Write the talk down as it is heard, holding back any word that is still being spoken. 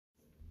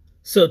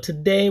So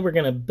today we're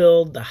going to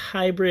build the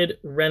hybrid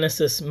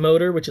Renesis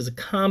motor, which is a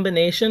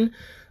combination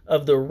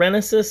of the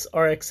Renesis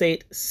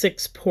RX8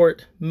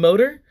 6-port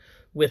motor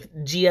with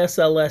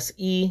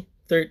GSLSE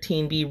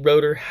 13B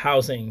rotor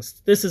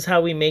housings. This is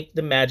how we make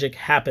the magic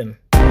happen.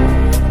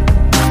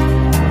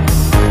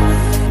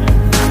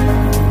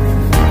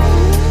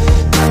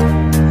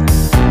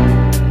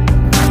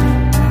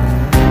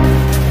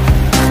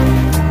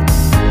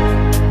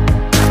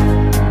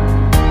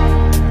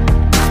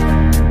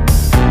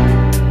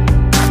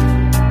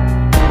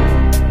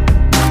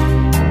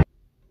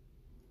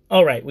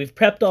 All right, we've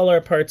prepped all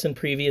our parts in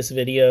previous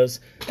videos.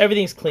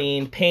 Everything's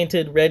clean,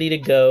 painted, ready to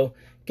go.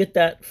 Get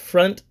that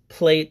front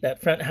plate,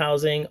 that front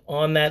housing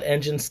on that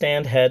engine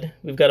stand head.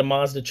 We've got a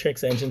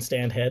Mazdatrix engine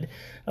stand head.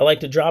 I like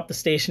to drop the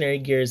stationary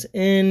gears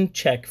in,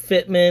 check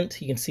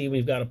fitment. You can see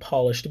we've got a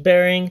polished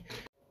bearing.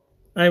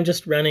 I'm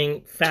just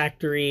running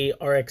factory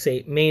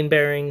RX8 main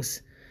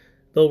bearings.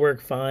 They'll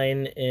work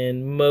fine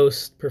in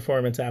most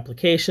performance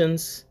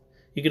applications.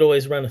 You could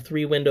always run a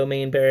 3-window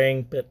main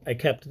bearing, but I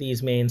kept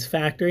these mains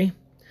factory.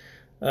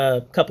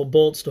 A couple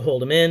bolts to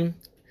hold them in.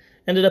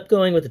 Ended up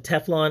going with the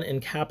Teflon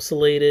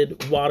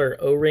encapsulated water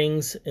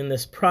O-rings in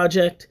this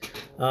project.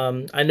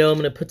 I know I'm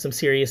going to put some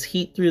serious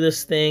heat through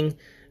this thing.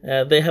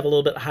 They have a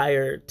little bit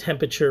higher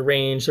temperature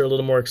range. They're a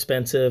little more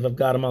expensive. I've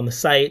got them on the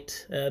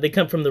site. They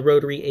come from the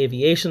rotary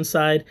aviation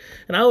side.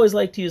 And I always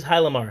like to use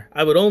Hylamar.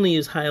 I would only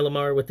use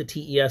Hylamar with the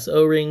TES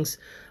O-rings,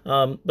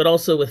 but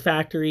also with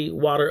factory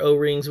water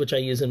O-rings, which I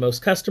use in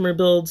most customer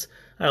builds.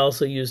 I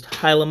also used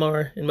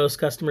Hylamar in most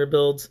customer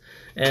builds,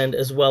 and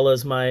as well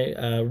as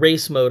my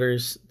race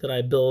motors that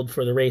I build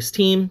for the race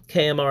team,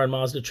 KMR and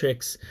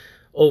Mazdatrix,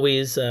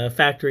 always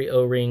factory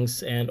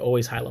O-rings and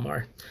always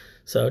Hylamar.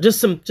 So just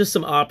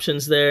some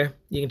options there.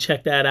 You can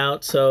check that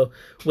out. So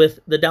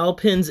with the dowel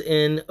pins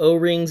in,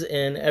 O-rings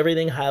in,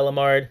 everything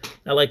Hylamar'd,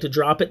 I like to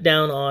drop it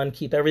down on,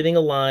 keep everything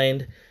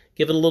aligned,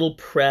 give it a little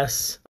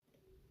press.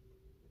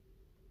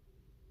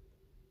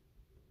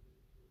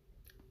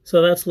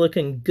 So that's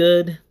looking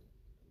good.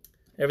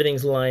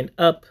 Everything's lined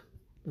up,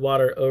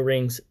 water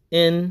O-rings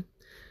in,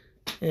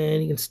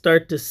 and you can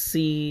start to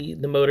see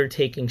the motor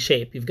taking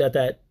shape. You've got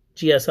that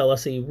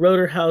GSLSE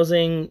rotor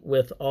housing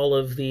with all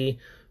of the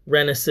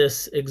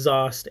Renesis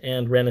exhaust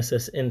and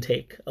Renesis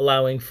intake,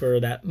 allowing for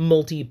that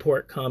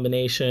multi-port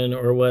combination,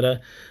 or what a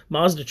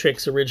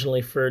Mazdatrix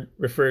originally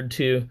referred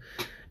to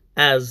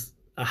as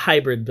a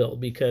hybrid build,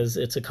 because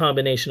it's a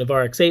combination of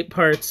RX8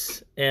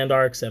 parts and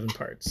RX7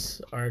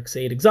 parts.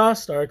 RX8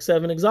 exhaust,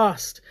 RX7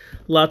 exhaust.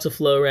 Lots of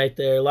flow right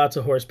there, lots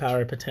of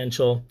horsepower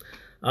potential.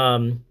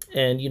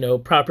 And, you know,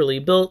 properly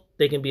built,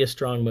 they can be a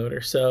strong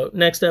motor. So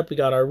next up, we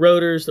got our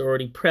rotors. They're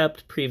already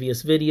prepped,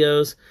 previous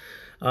videos.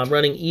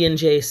 Running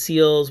E&J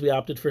seals. We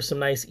opted for some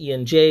nice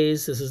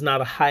E&Js. This is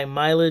not a high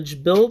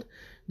mileage build.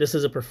 This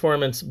is a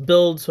performance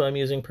build, so I'm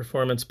using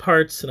performance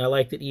parts, and I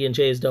like that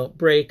E&Js don't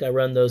break. I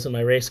run those in my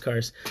race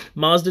cars.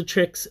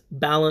 Mazdatrix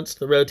balanced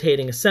the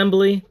rotating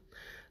assembly,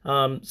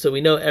 so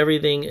we know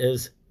everything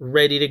is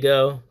ready to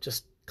go.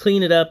 Just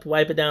clean it up,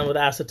 wipe it down with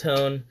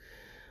acetone,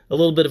 a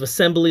little bit of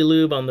assembly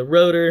lube on the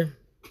rotor,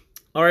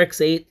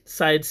 RX8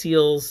 side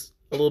seals,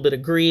 a little bit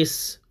of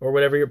grease, or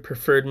whatever your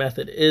preferred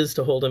method is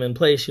to hold them in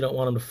place. You don't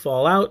want them to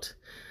fall out,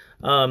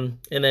 and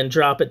then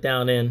drop it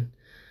down in.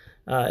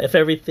 If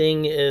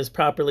everything is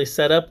properly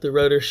set up, the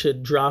rotor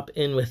should drop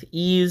in with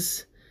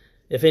ease.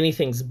 If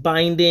anything's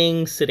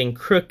binding, sitting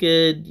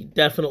crooked, you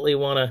definitely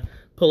want to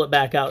pull it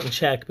back out and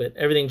check, but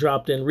everything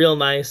dropped in real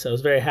nice. I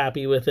was very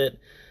happy with it.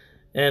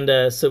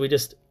 And so we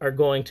just are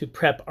going to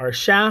prep our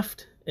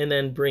shaft and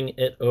then bring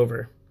it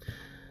over.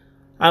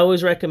 I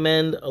always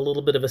recommend a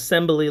little bit of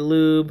assembly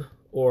lube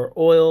or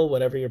oil,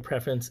 whatever your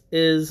preference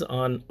is,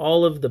 on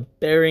all of the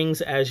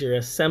bearings as you're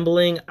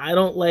assembling. I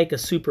don't like a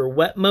super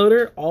wet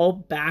motor. I'll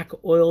back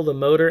oil the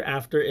motor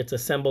after it's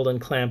assembled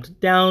and clamped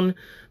down,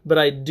 but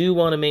I do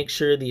want to make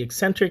sure the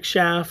eccentric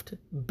shaft,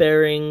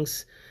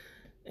 bearings,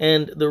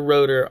 and the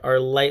rotor are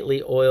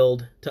lightly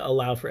oiled to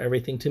allow for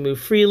everything to move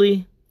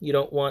freely. You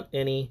don't want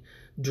any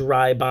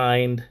dry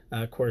bind,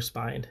 coarse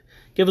bind.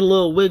 Give it a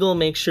little wiggle,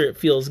 make sure it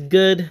feels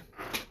good.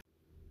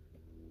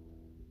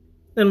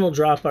 Then we'll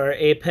drop our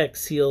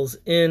apex seals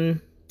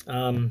in.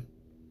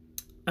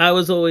 I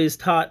was always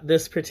taught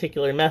this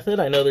particular method.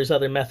 I know there's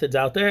other methods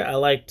out there. I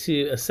like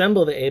to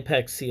assemble the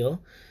apex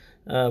seal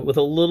with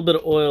a little bit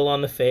of oil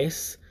on the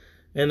face,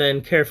 and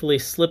then carefully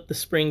slip the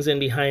springs in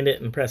behind it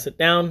and press it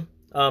down.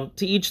 To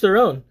each their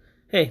own.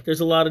 Hey,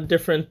 there's a lot of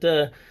different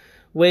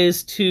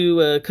ways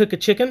to cook a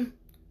chicken.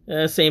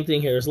 Same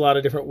thing here. There's a lot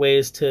of different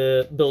ways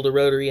to build a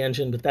rotary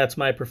engine, but that's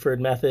my preferred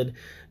method.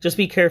 Just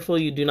be careful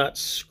you do not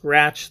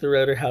scratch the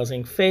rotor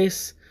housing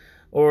face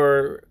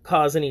or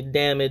cause any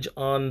damage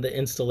on the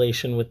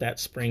installation with that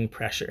spring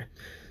pressure.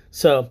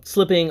 So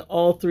slipping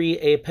all 3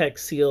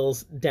 apex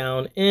seals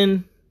down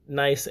in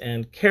nice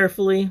and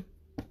carefully.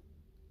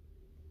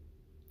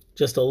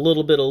 Just a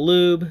little bit of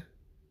lube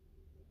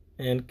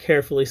and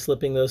carefully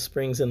slipping those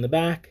springs in the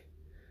back.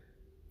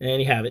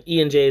 And you have it.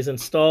 E&J is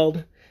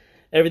installed.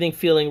 Everything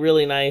feeling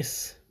really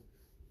nice.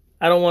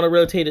 I don't want to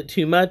rotate it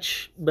too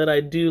much, but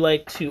I do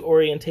like to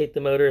orientate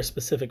the motor a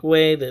specific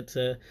way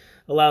that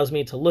allows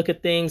me to look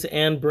at things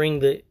and bring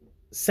the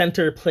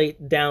center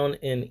plate down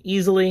in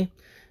easily.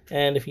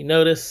 And if you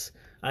notice,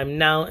 I'm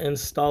now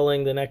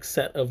installing the next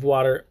set of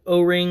water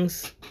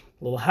O-rings,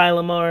 a little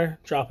Hylamar,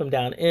 drop them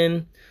down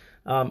in.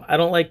 I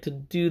don't like to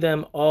do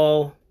them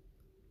all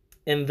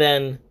and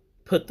then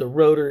put the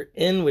rotor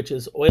in, which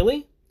is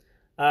oily.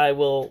 I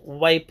will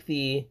wipe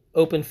the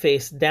open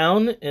face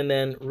down and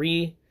then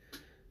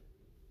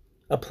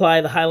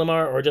apply the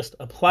Hylamar, or just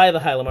apply the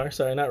Hylamar,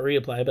 sorry, not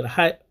reapply,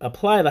 but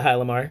apply the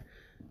Hylamar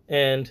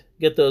and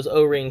get those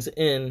O-rings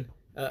in,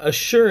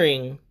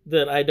 assuring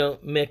that I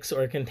don't mix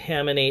or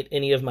contaminate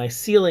any of my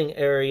sealing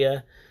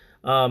area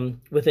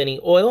with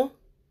any oil,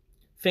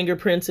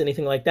 fingerprints,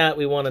 anything like that.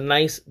 We want a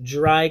nice,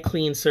 dry,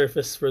 clean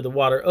surface for the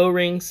water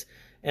O-rings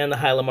and the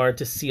Hylamar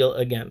to seal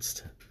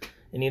against.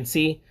 And you can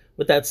see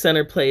with that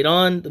center plate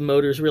on, the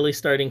motor's really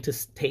starting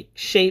to take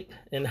shape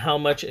and how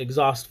much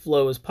exhaust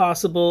flow is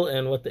possible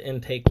and what the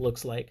intake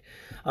looks like.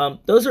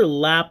 Those are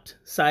lapped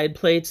side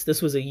plates.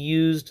 This was a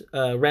used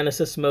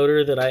Renesis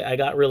motor that I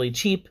got really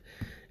cheap,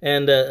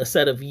 and a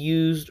set of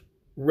used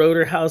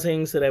rotor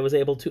housings that I was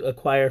able to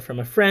acquire from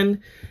a friend.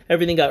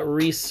 Everything got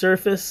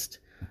resurfaced,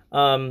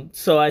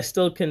 so I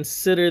still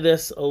consider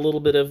this a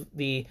little bit of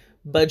the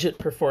budget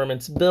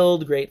performance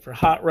build. Great for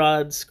hot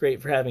rods,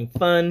 great for having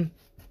fun.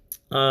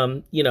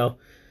 You know,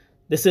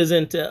 this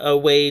isn't a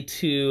way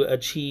to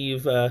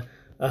achieve a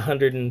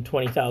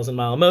 120,000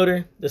 mile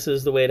motor. This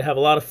is the way to have a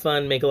lot of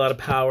fun, make a lot of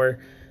power,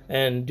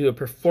 and do a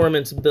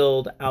performance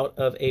build out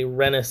of a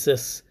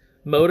Renesis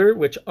motor,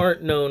 which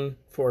aren't known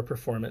for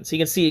performance. You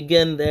can see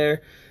again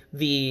there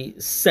the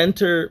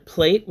center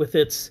plate with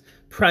its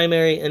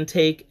primary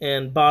intake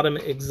and bottom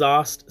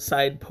exhaust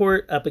side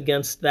port up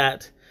against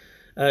that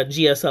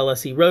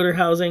GSLSE rotor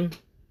housing.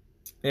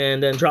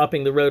 And then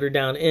dropping the rotor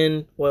down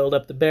in, oiled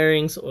up the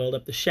bearings, oiled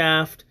up the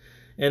shaft,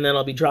 and then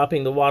I'll be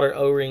dropping the water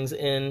O-rings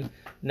in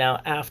now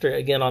after,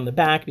 again on the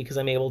back, because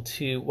I'm able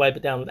to wipe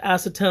it down with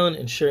acetone,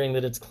 ensuring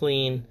that it's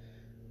clean.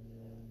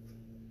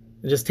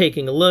 And just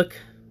taking a look.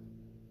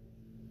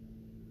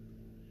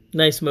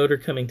 Nice motor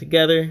coming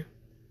together.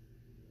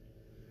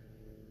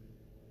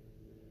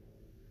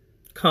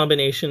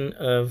 Combination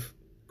of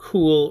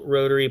cool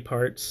rotary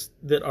parts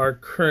that are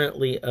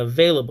currently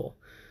available.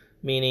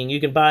 Meaning you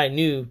can buy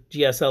new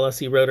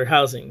GSLSE rotor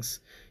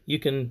housings. You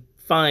can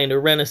find a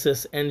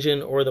Renesis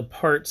engine or the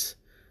parts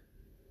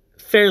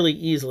fairly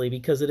easily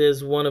because it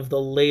is one of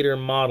the later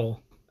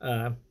model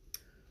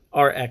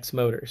RX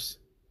motors.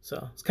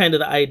 So it's kind of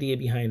the idea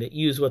behind it.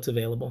 Use what's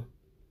available.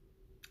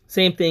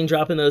 Same thing,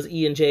 dropping those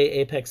E and J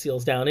apex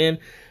seals down in.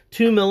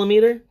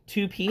 2mm,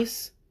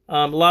 2-piece.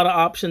 A lot of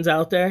options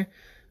out there.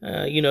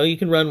 You know, you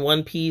can run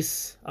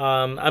 1-piece.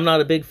 I'm not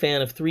a big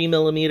fan of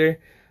 3mm.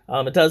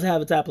 It does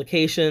have its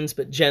applications,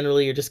 but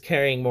generally you're just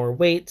carrying more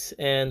weight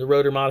and the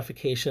rotor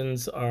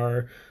modifications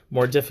are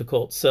more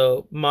difficult.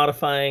 So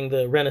modifying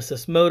the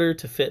Renesis motor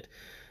to fit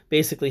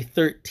basically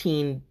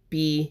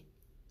 13B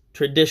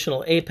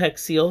traditional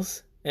apex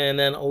seals, and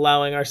then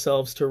allowing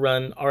ourselves to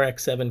run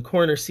RX7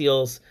 corner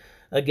seals,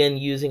 again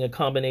using a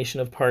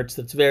combination of parts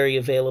that's very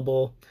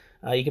available.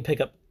 You can pick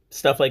up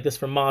stuff like this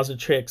from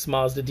Mazdatrix,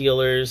 Mazda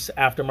dealers,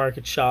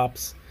 aftermarket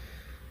shops,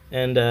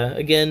 and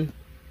again,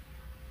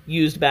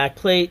 used back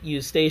plate,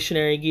 used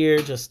stationary gear,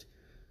 just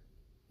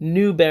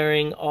new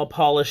bearing, all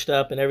polished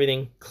up and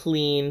everything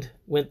cleaned,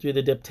 went through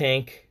the dip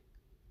tank,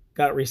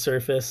 got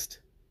resurfaced,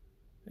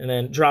 and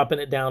then dropping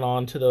it down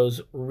onto those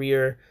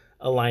rear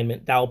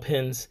alignment dowel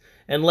pins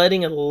and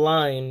letting it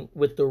align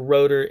with the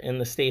rotor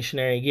and the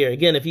stationary gear.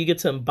 Again, if you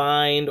get some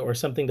bind or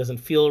something doesn't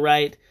feel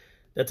right,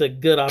 that's a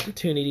good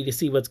opportunity to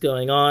see what's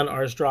going on.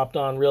 Ours dropped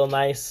on real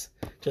nice,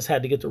 just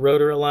had to get the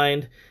rotor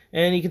aligned,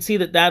 and you can see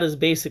that that is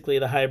basically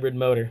the hybrid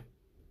motor.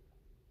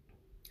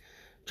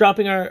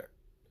 Dropping our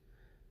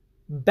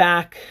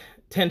back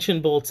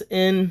tension bolts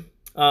in.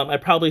 I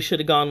probably should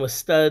have gone with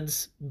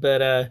studs,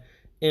 but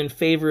in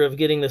favor of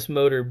getting this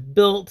motor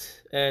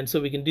built, and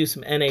so we can do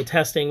some NA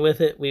testing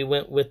with it, we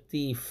went with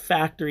the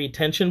factory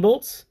tension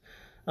bolts.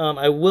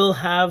 I will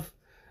have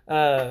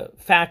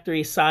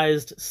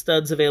factory-sized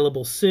studs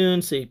available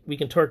soon, so we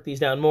can torque these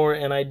down more,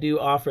 and I do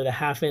offer the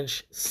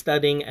 1/2-inch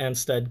studding and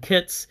stud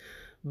kits.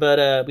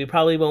 But we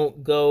probably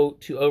won't go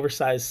to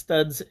oversized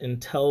studs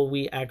until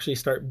we actually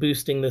start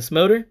boosting this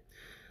motor.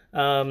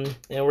 And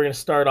we're going to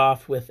start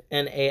off with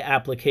NA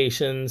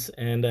applications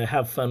and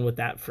have fun with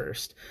that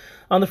first.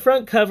 On the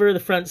front cover, the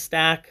front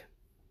stack,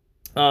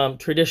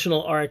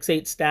 traditional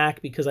RX8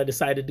 stack, because I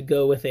decided to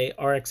go with a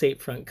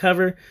RX8 front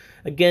cover.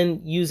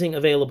 Again, using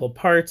available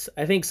parts.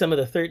 I think some of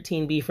the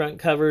 13B front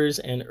covers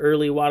and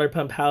early water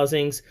pump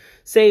housings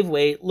save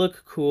weight,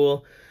 look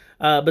cool,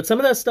 but some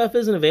of that stuff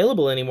isn't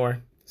available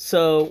anymore.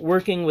 So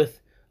working with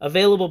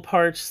available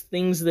parts,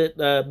 things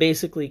that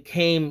basically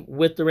came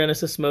with the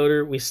Renesis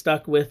motor, we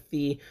stuck with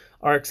the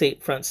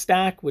RX8 front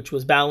stack, which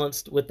was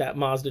balanced with that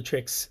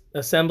Mazdatrix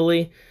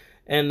assembly,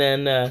 and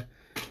then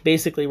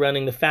basically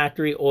running the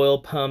factory oil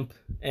pump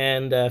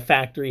and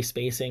factory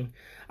spacing.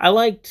 I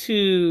like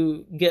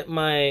to get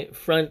my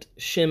front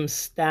shim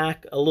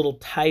stack a little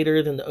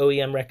tighter than the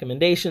OEM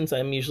recommendations.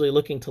 I'm usually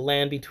looking to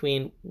land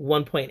between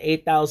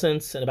 1.8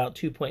 thousandths and about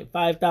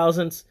 2.5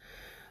 thousandths.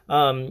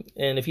 And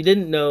if you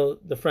didn't know,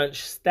 the front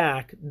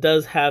stack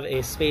does have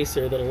a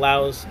spacer that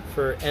allows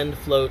for end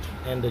float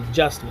and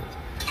adjustment.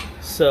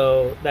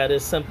 So that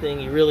is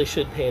something you really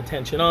should pay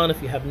attention on.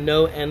 If you have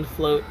no end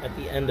float at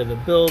the end of a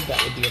build,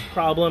 that would be a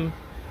problem.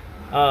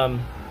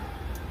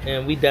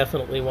 And we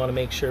definitely want to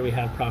make sure we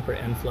have proper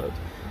end float.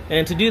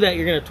 And to do that,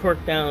 you're going to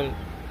torque down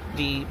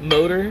the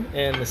motor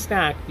and the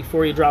stack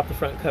before you drop the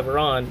front cover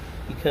on,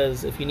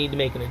 because if you need to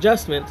make an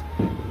adjustment,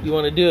 you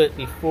want to do it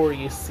before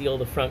you seal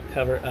the front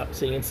cover up.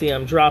 So you can see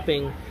I'm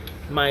dropping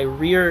my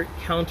rear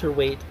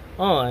counterweight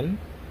on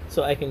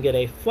so I can get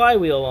a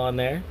flywheel on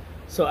there,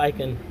 so I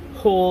can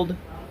hold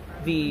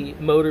the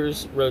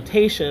motor's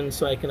rotation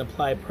so I can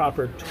apply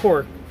proper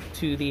torque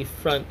to the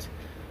front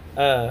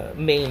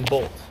main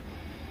bolt.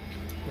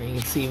 And you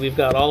can see we've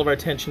got all of our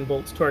tension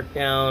bolts torqued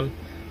down,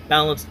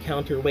 balanced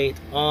counterweight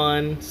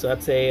on, so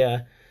that's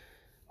a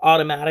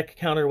automatic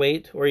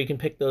counterweight, or you can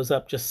pick those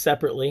up just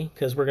separately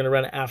because we're going to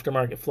run an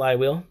aftermarket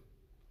flywheel,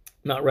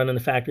 not running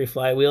the factory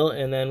flywheel.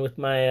 And then with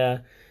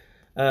my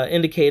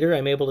indicator,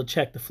 I'm able to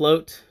check the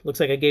float. Looks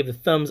like I gave the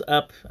thumbs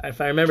up. If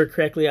I remember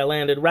correctly, I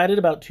landed right at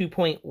about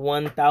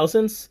 2.1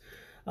 thousandths.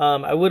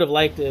 I would have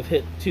liked to have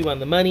hit 2 on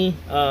the money,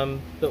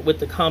 but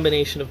with the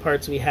combination of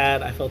parts we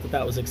had, I felt that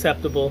that was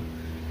acceptable.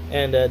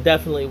 And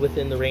definitely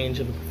within the range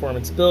of a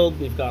performance build.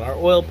 We've got our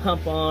oil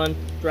pump on,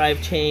 drive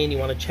chain. You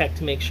want to check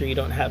to make sure you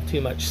don't have too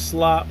much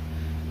slop,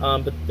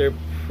 but they're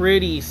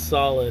pretty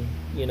solid.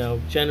 You know,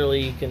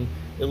 generally you can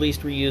at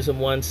least reuse them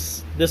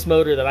once. This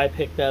motor that I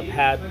picked up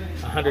had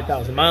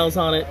 100,000 miles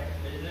on it.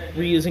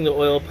 Reusing the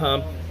oil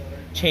pump,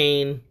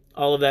 chain,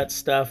 all of that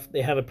stuff,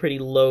 they have a pretty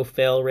low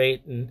fail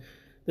rate, and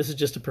this is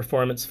just a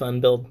performance fun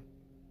build.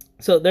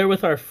 So there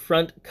with our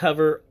front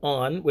cover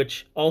on,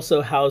 which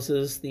also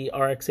houses the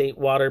RX8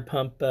 water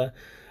pump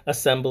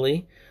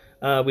assembly.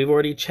 We've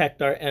already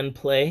checked our end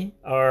play.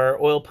 Our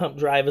oil pump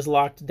drive is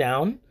locked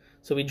down.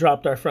 So we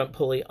dropped our front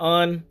pulley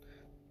on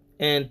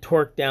and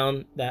torqued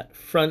down that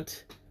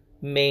front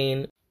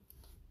main.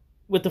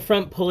 With the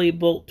front pulley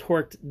bolt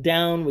torqued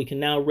down, we can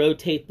now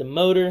rotate the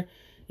motor.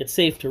 It's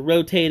safe to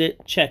rotate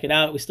it. Check it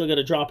out. We still got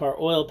to drop our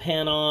oil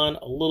pan on,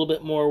 a little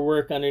bit more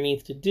work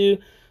underneath to do.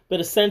 But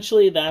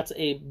essentially, that's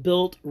a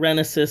built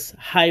Renesis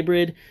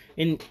hybrid.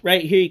 And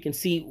right here, you can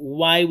see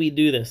why we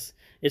do this.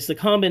 It's the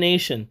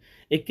combination.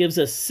 It gives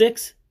us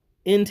 6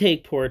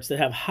 intake ports that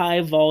have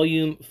high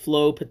volume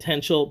flow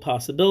potential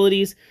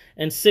possibilities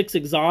and 6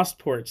 exhaust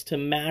ports to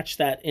match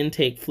that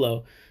intake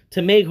flow.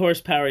 To make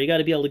horsepower, you got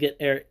to be able to get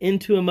air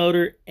into a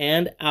motor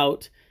and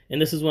out.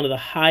 And this is one of the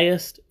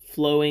highest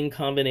flowing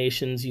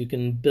combinations you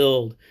can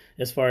build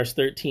as far as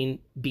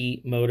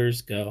 13B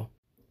motors go.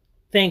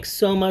 Thanks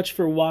so much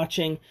for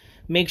watching.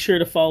 Make sure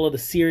to follow the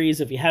series.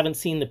 If you haven't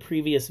seen the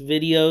previous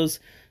videos,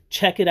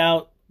 check it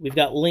out. We've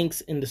got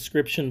links in the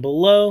description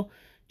below.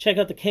 Check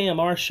out the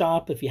KMR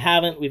shop if you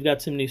haven't. We've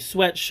got some new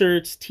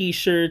sweatshirts,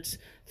 t-shirts,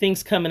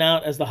 things coming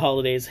out as the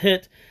holidays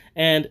hit.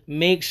 And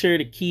make sure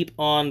to keep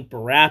on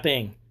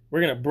brapping. We're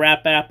going to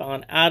brap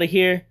on out of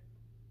here.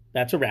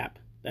 That's a wrap.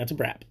 That's a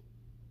brap.